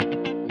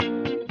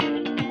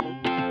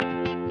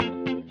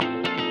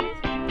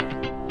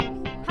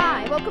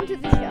welcome to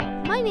the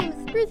show. My name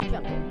is Bruce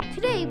Jungle.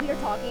 Today we are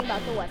talking about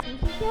the Western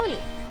County.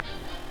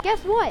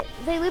 Guess what?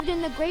 They lived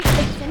in the Great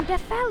Lakes and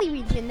Death Valley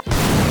region.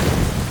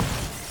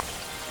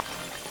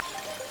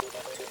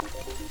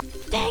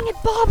 Dang it,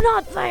 Bob,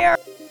 not there!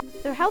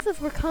 Their houses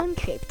were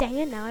cone-shaped. Dang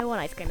it, now I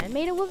want ice cream. I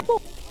made it with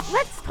bowl.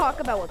 Let's talk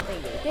about what they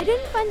ate. They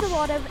didn't find a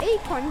lot of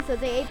acorns, so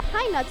they ate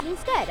pine nuts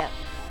instead.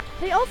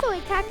 They also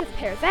ate cactus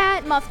pears.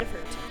 That must have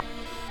hurt.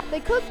 They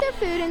cooked their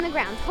food in the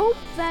ground. Hope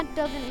that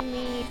doesn't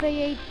mean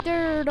they ate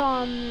dirt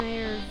on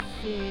their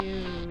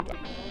food.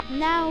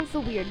 Now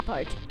the weird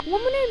part.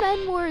 Women and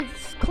men wore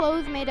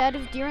clothes made out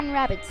of deer and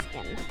rabbit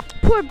skin.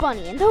 Poor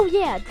bunny, and oh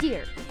yeah,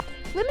 deer.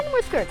 Women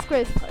wore skirts,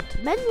 gross part.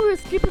 Men wore a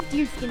strip of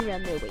deer skin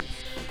around their waist.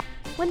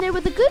 When there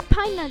was a good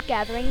pine nut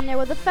gathering, there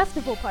was a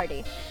festival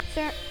party.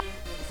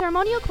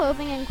 Ceremonial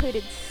clothing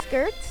included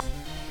skirts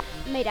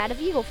made out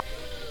of eagle.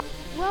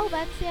 Well,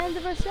 that's the end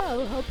of our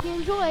show. Hope you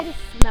enjoyed.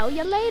 Smell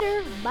you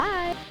later.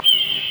 Bye.